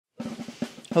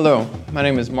Hello, my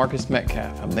name is Marcus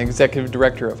Metcalf. I'm the Executive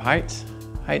Director of HIGHTS.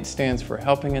 HIGHTS stands for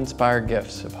Helping Inspire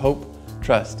Gifts of Hope,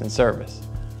 Trust, and Service.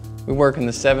 We work in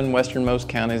the 7 westernmost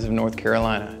counties of North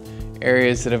Carolina,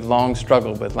 areas that have long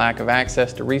struggled with lack of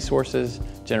access to resources,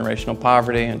 generational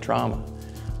poverty, and trauma.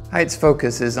 HIGHTS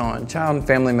focus is on child and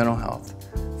family mental health,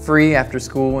 free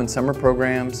after-school and summer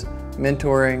programs,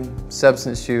 mentoring,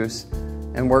 substance use,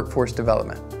 and workforce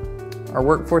development. Our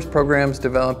workforce programs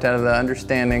developed out of the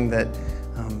understanding that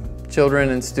children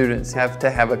and students have to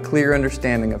have a clear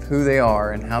understanding of who they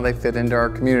are and how they fit into our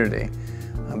community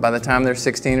by the time they're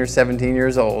 16 or 17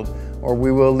 years old, or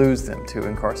we will lose them to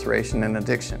incarceration and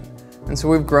addiction. And so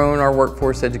we've grown our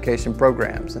workforce education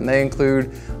programs, and they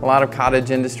include a lot of cottage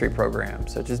industry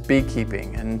programs such as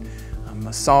beekeeping and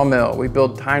a sawmill. We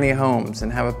build tiny homes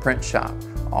and have a print shop,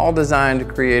 all designed to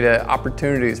create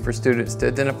opportunities for students to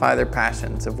identify their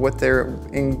passions of what they're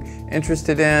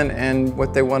interested in and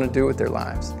what they want to do with their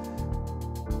lives.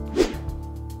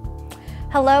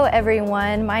 Hello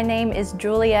everyone, my name is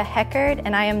Julia Heckert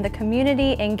and I am the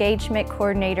Community Engagement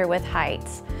Coordinator with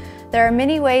HIGHTS. There are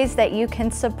many ways that you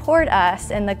can support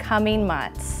us in the coming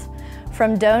months.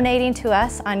 From donating to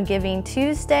us on Giving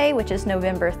Tuesday, which is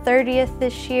November 30th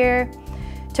this year,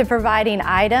 to providing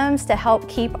items to help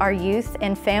keep our youth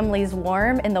and families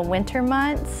warm in the winter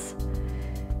months,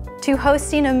 to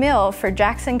hosting a meal for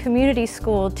Jackson Community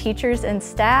School teachers and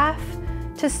staff,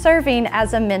 to serving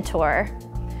as a mentor.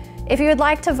 If you would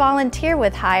like to volunteer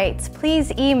with HIGHTS,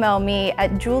 please email me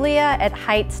at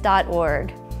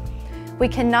julia@heights.org. We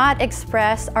cannot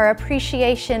express our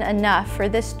appreciation enough for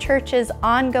this church's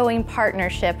ongoing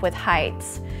partnership with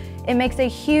HIGHTS. It makes a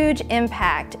huge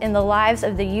impact in the lives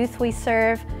of the youth we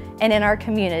serve and in our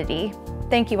community.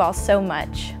 Thank you all so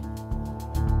much.